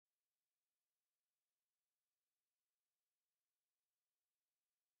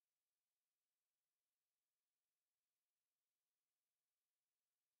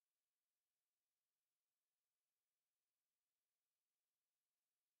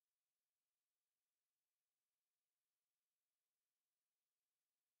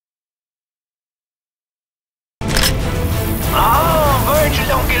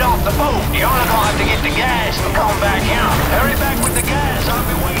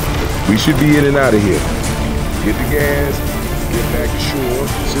We should be in and out of here. Get the gas, get back to shore,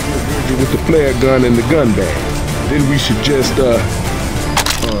 signal Virgil with the flare gun and the gun bag. Then we should just, oh,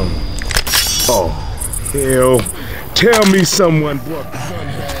 hell. Tell me someone brought the gun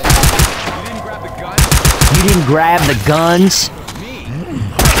bag. You didn't grab the gun? You didn't grab the guns? Me.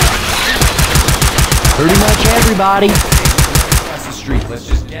 Pretty much everybody. Across the street. Let's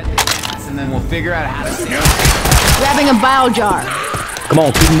just get the gas and then we'll figure out how to save it. Grabbing a bile jar. Come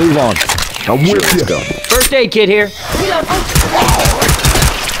on, keep move on. I'm with you. First aid kit here.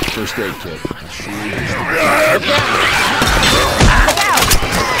 First aid kit.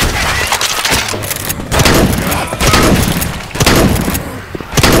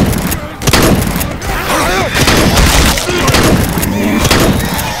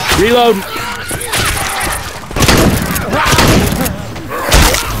 Reload.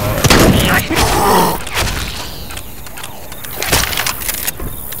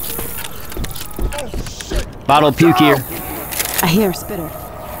 Bottle of puke here. I hear a spitter.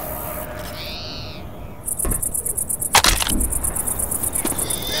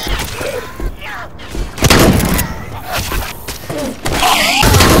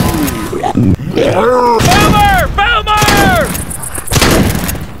 Boomer! Boomer!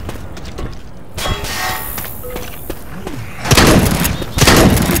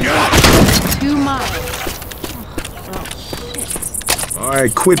 2 miles. All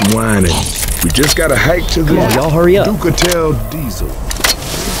right, quit whining. We just gotta hike to the... Come on, y'all hurry up. Ducatel diesel.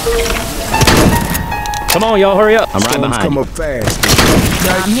 Come on, y'all hurry up. I'm right Storms behind come you. up fast.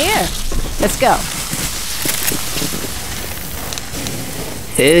 I'm here. Let's go.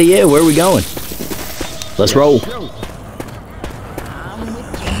 Hell yeah, where are we going? Let's roll.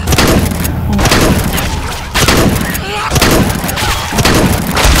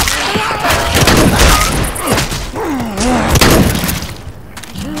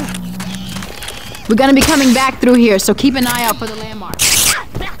 We're gonna be coming back through here, so keep an eye out for the landmarks.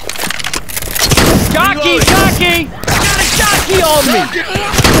 Jockey! Jockey! I got a jockey on me!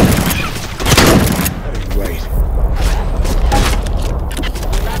 Right.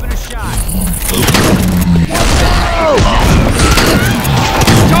 Grabbing a shot.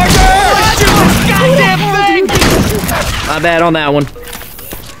 Goddamn thing! My bad on that one.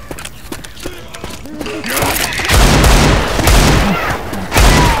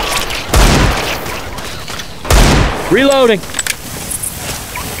 Reloading.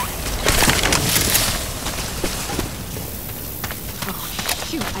 Oh,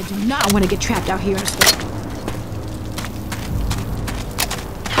 shoot. I do not want to get trapped out here in a storm.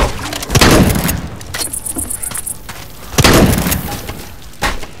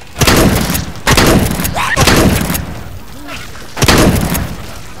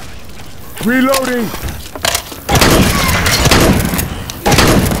 Reloading.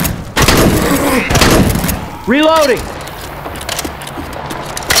 Reloading.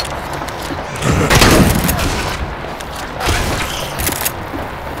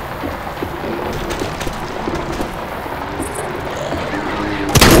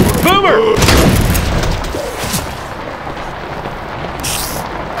 Boomer!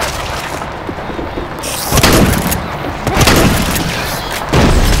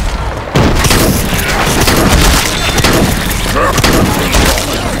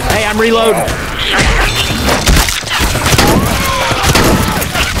 Hey, I'm reloading.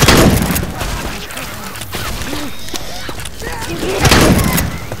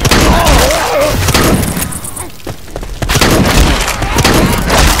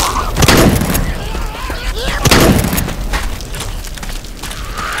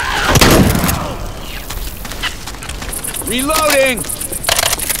 Reloading!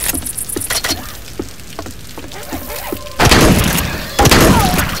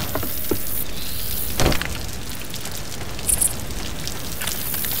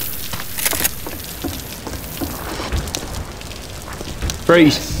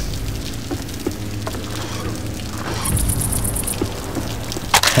 Freeze.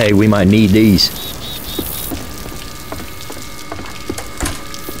 Hey, we might need these.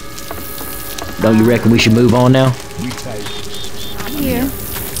 Don't you reckon we should move on now? I'm here.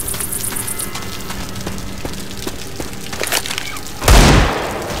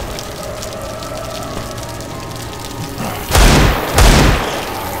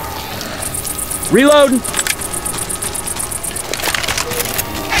 Reloading.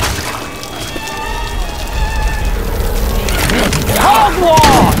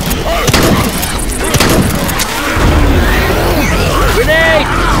 Hogwash! Grenade!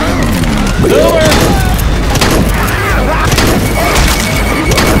 Boomer!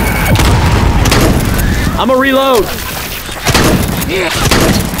 I'ma reload.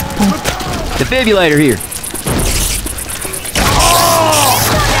 Defibrillator here.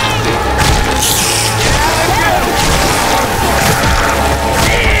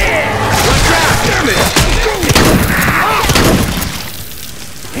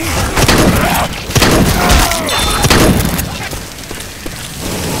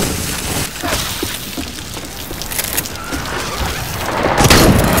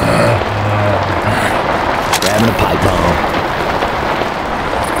 Grabbing a pipe bomb.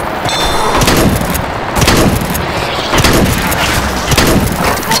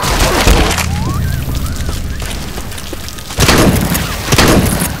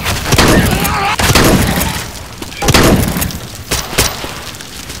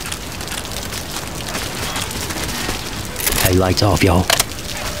 Hey, lights off, y'all.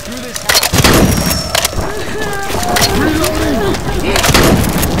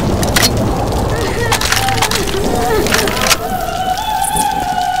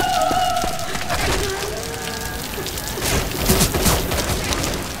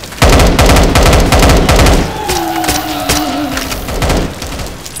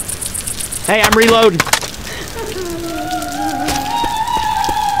 Hey, I'm reloading.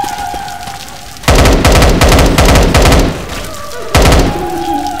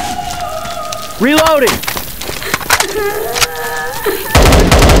 Reloading.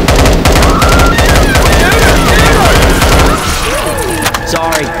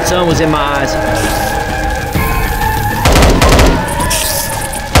 Sorry, sun was in my eyes.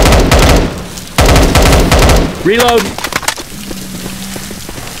 Reload.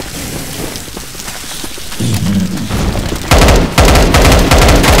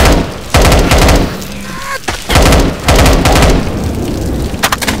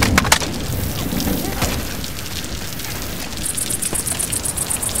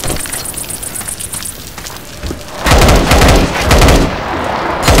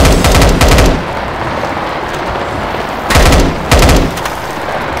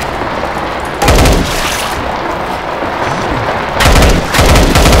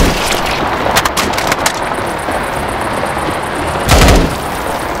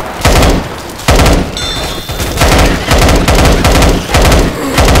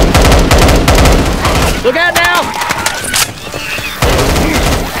 Look out now!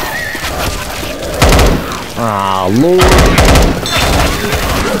 Ah, Lord.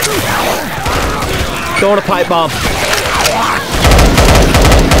 Throwing a pipe bomb.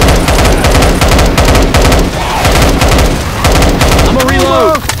 I'm gonna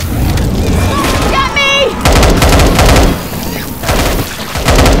reload. Got me!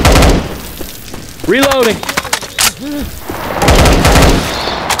 Reloading.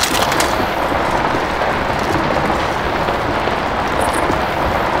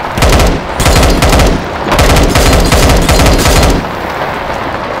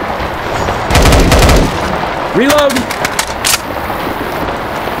 Reload!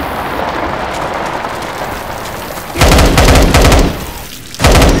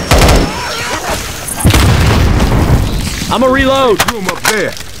 I'm a reload. Room up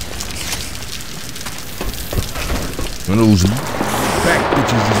there. One of those back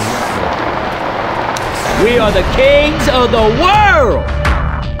bitches is We are the kings of the world!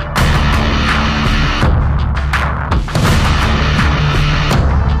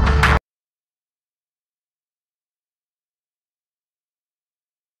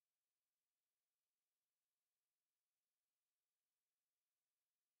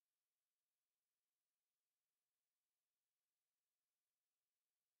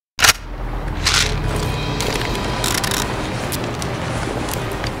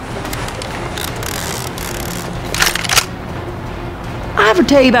 I ever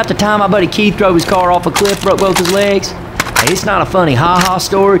tell you about the time my buddy Keith drove his car off a cliff, broke both his legs? Hey, it's not a funny ha-ha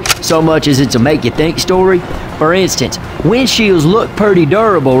story so much as it's a make-you-think story. For instance, windshields look pretty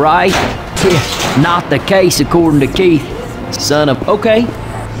durable, right? Yeah, not the case according to Keith. Son of... Okay.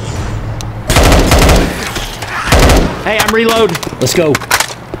 Hey, I'm reloading. Let's go.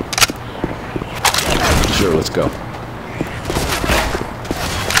 Sure, let's go.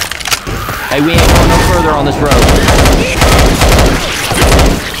 Hey, we ain't going no further on this road.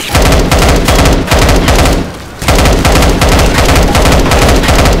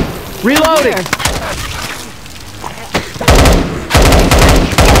 Reloading!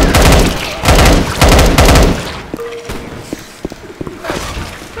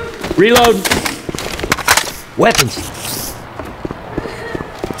 Reload! Weapons!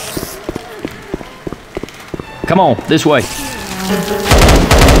 Come on, this way.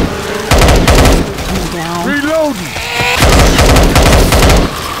 Reloading!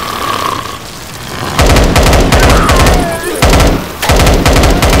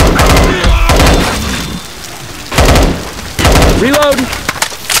 Reloading.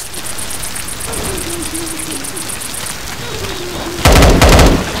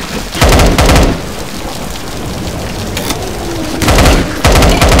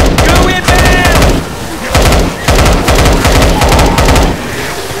 Go inbound.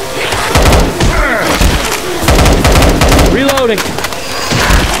 Reloading.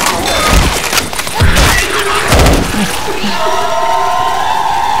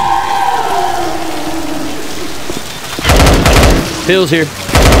 Pills here.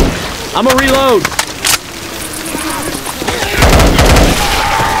 I'm gonna reload.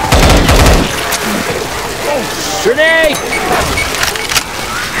 Grenade!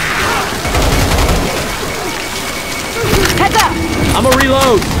 Heads up! I'm gonna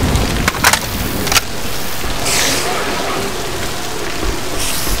reload.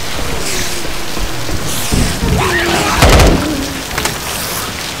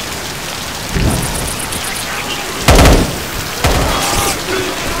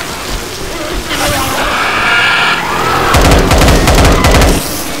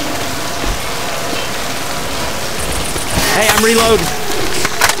 Hey, I'm reloading.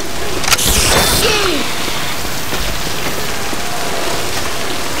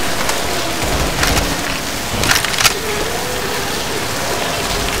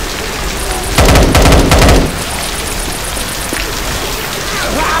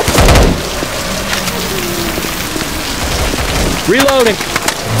 Reloading.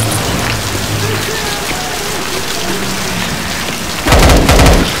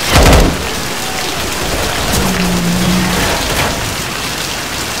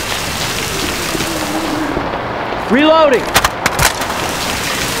 Reloading.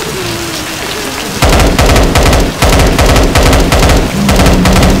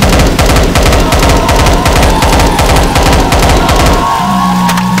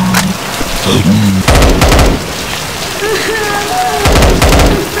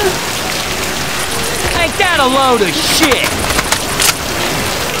 Ain't that a load of shit?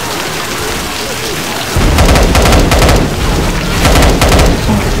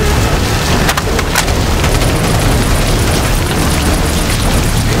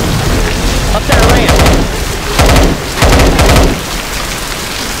 Up that ramp.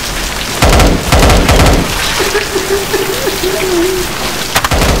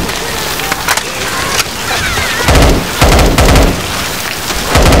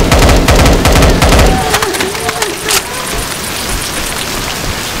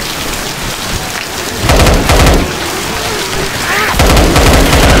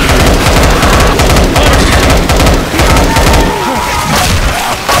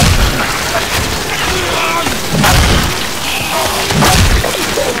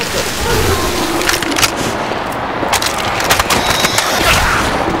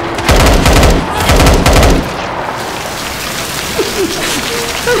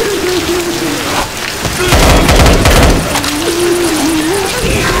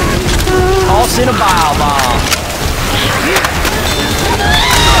 Toss in a bile bomb.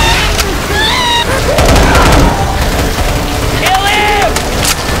 Kill him!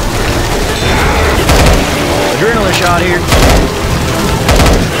 Adrenaline shot here.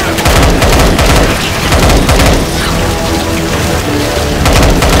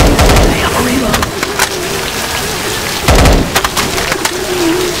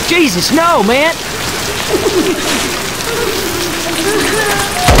 Jesus, no, man!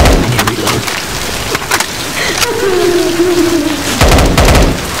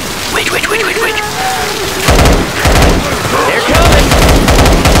 Wait. They're coming!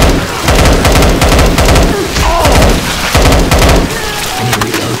 I need to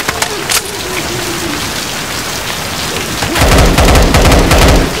reload.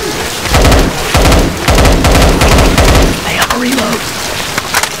 Hey, I'm gonna reload.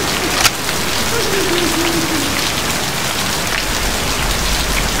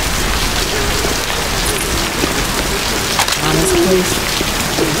 Honest, please.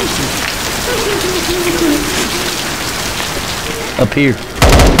 Up here.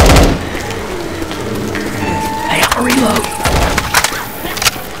 Hey, I'm gonna reload.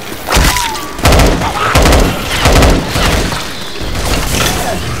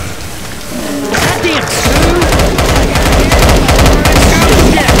 Goddamn food!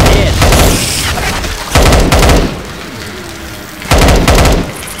 Dead.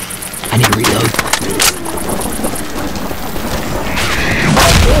 I need to reload.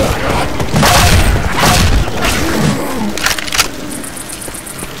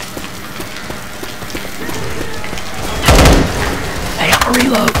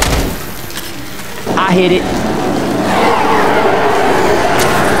 Reload. I hit it.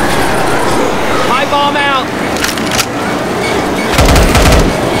 Pipe bomb out.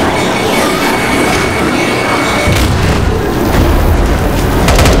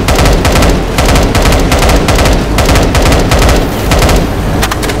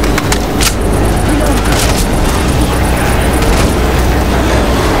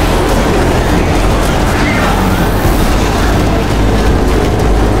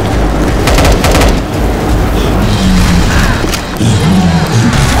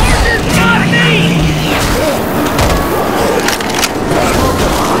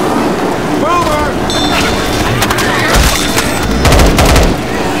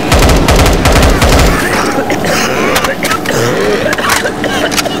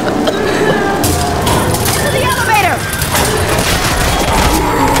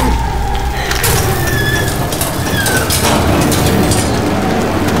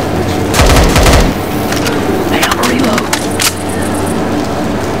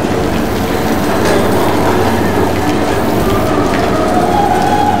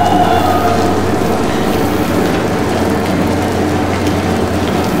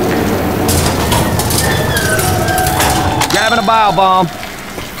 morale bomb.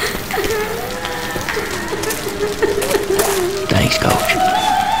 Thanks, Coach.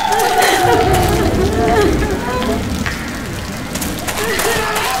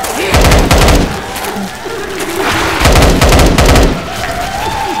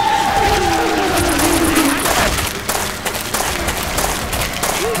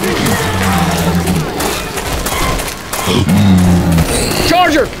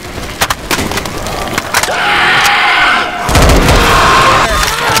 Charger!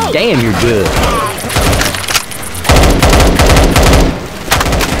 Damn, you're good.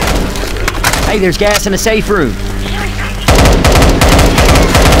 Hey, there's gas in the safe room.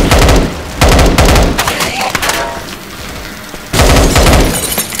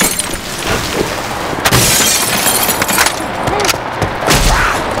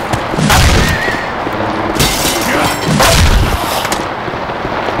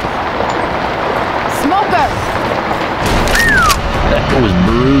 That was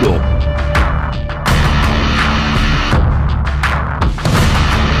brutal.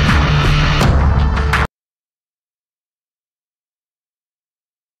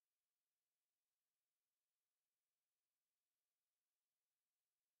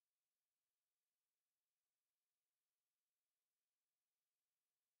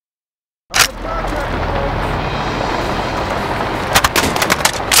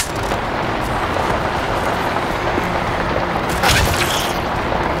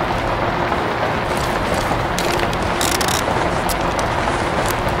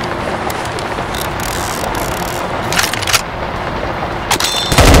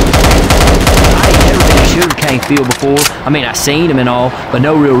 Field before. I mean, I seen them and all, but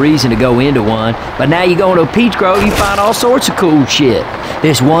no real reason to go into one. But now you go into a peach grove, you find all sorts of cool shit.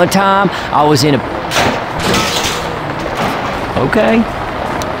 This one time, I was in a... Okay.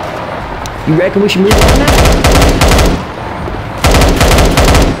 You reckon we should move on now?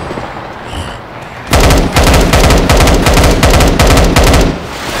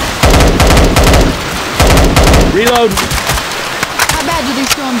 Reload. How bad do these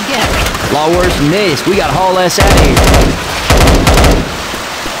storms get? A lot worse than this. We gotta haul us out of here.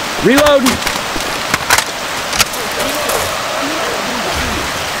 Reload.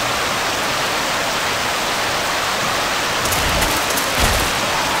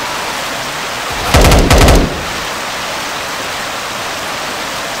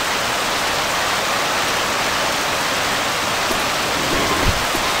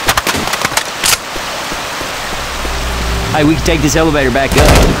 Hey, we can take this elevator back up.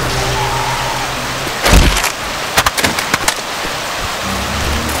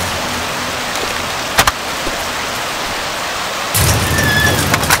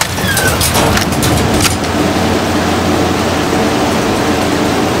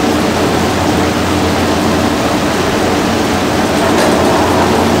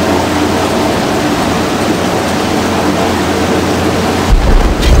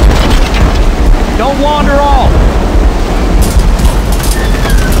 Don't wander off.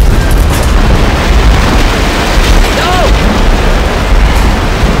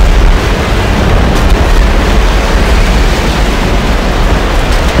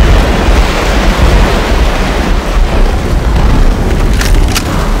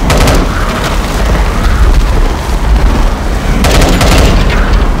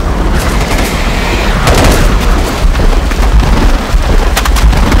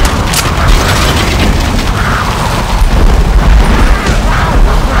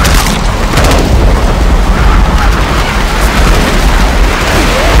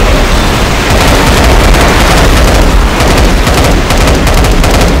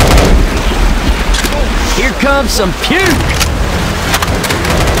 Some puke!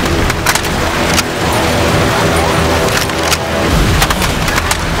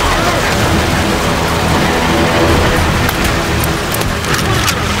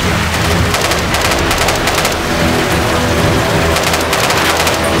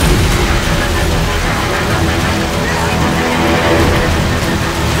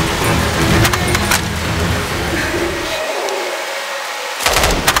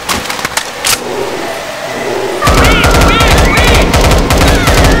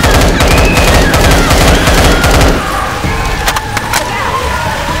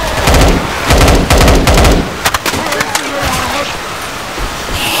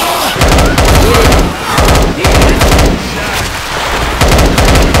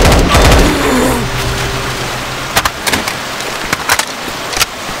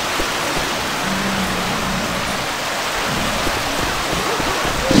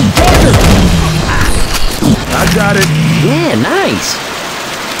 Got it. Yeah, nice.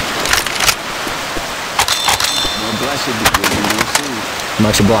 More blessed be good.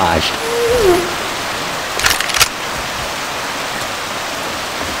 Much obliged.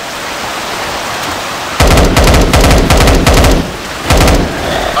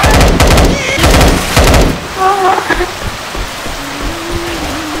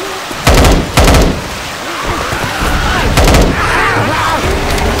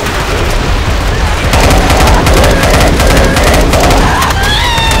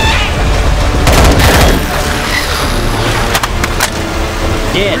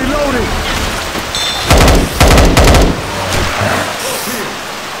 Dead. Reloading.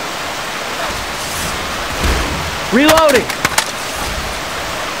 Reloading.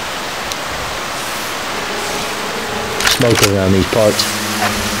 Smoke around these parts.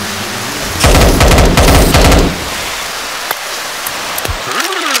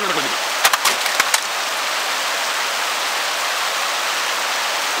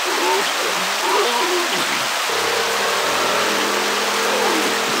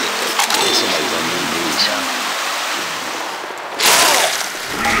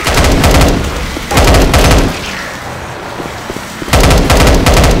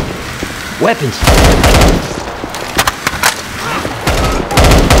 Weapons.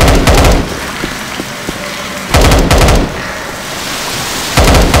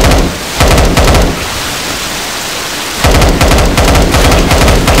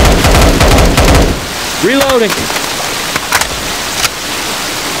 Reloading.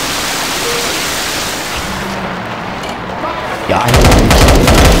 Yeah,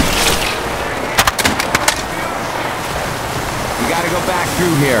 You gotta go back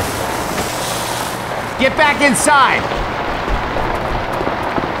through here. Get back inside!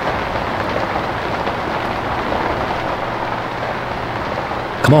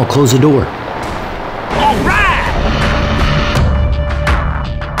 Come on, close the door. All right!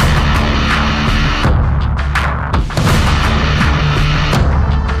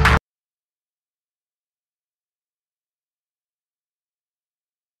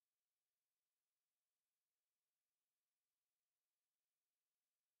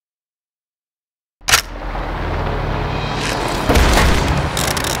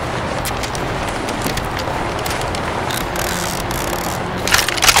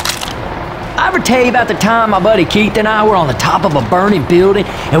 I ever tell you about the time my buddy Keith and I were on the top of a burning building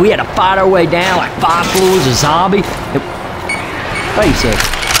and we had to fight our way down like 5 floors of zombie? Wait a second.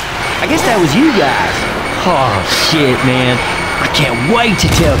 I guess that was you guys. Oh, shit, man. I can't wait to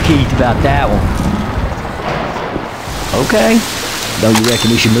tell Keith about that one. Okay. Don't you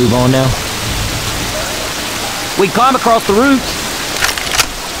reckon we should move on now? We climb across the roofs.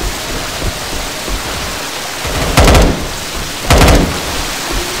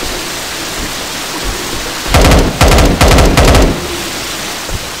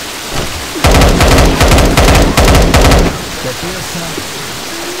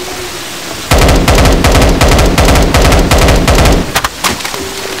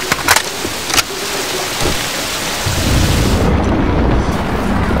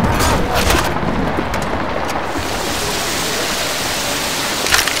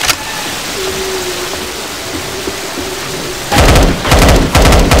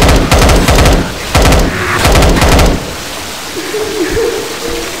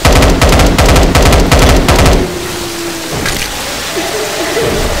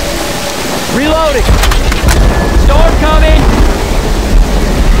 Reloading! Storm coming!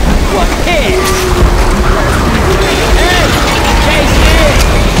 What hit? Hey! Chase it!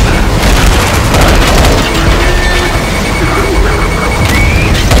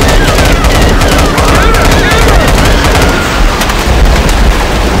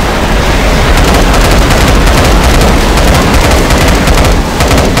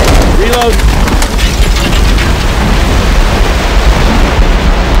 Reload!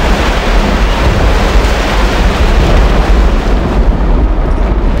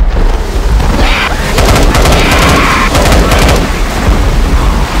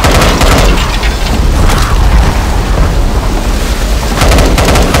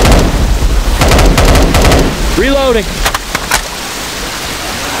 Reloading.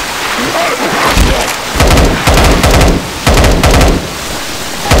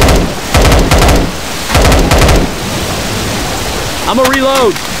 I'm gonna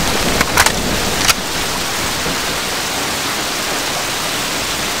reload.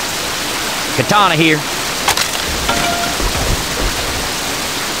 Katana here.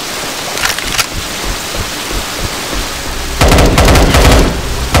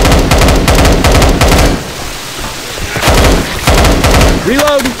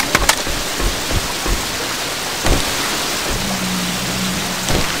 Reload!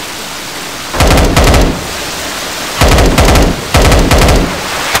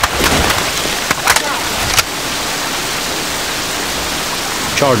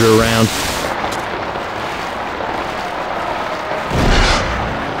 charger around.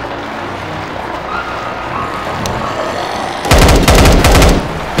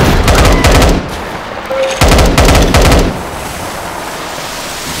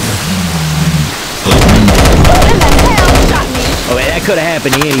 Oh, man, that could have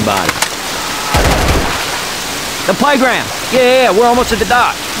happened to anybody. The playground. Yeah, we're almost at the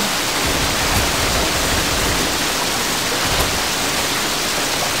dock.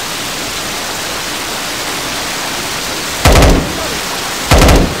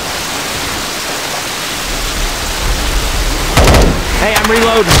 Hey, I'm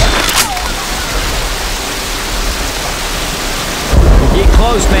reloading. Get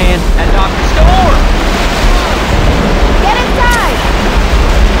close, man. That doctor's door. Get inside!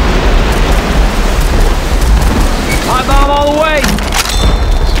 Hot bomb all the way.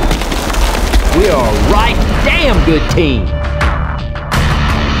 We are a right damn good team.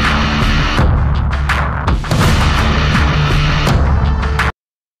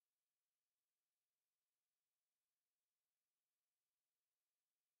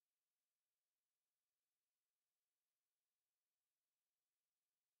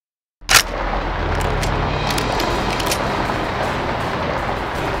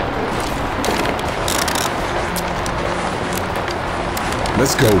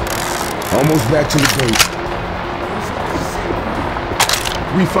 Let's go. Almost back to the base.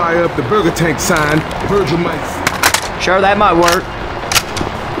 We fire up the burger tank sign. Virgil might... Sure, that might work.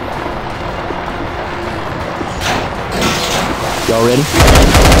 Y'all ready?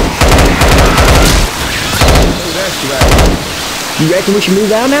 Oh, that's right. You reckon we should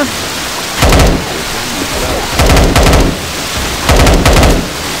move out now?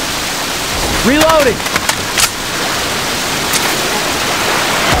 Reloading!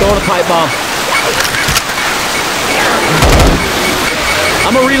 Throwing a pipe bomb.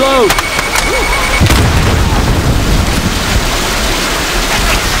 I'ma reload.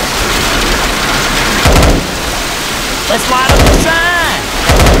 Let's light up the sign.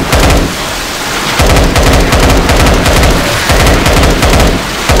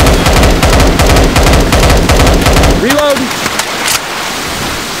 Reloading.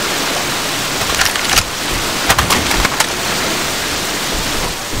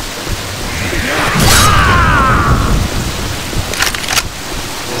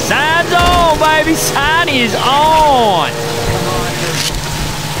 Sign's on, baby. Sign is on.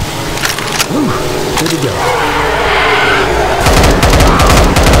 Whew, good to go.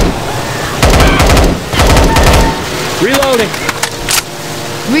 Reloading.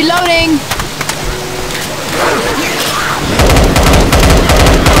 Reloading!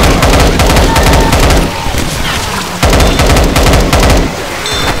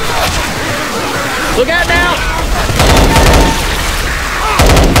 Look out now.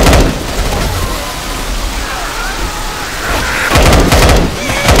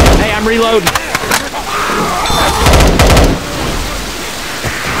 Hey, I'm reloading.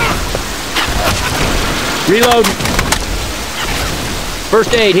 Reloading.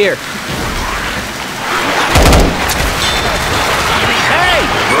 First aid here. Hey!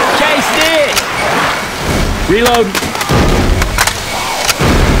 Chase it! Reloading.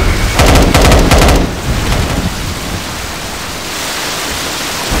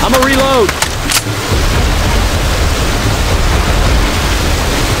 I'm gonna reload.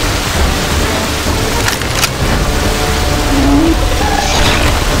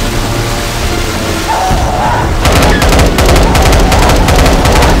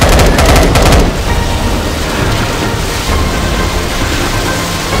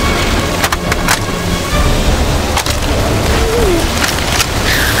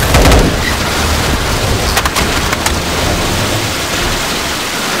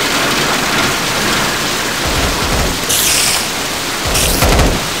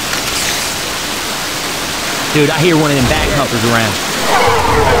 Dude, I hear one of them back humpers around.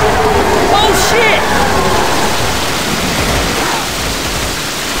 Oh, shit!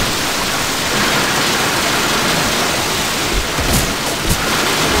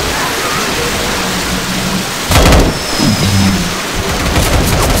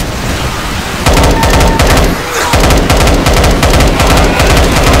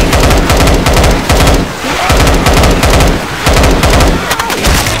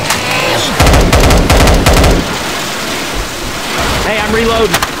 Hey, I'm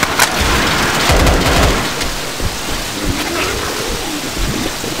reloading.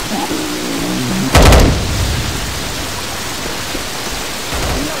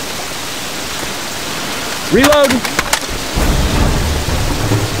 Reloading.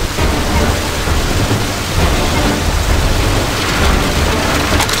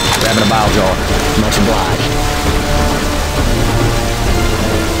 bile jar. Much obliged.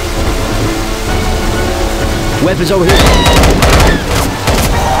 Weapons over here.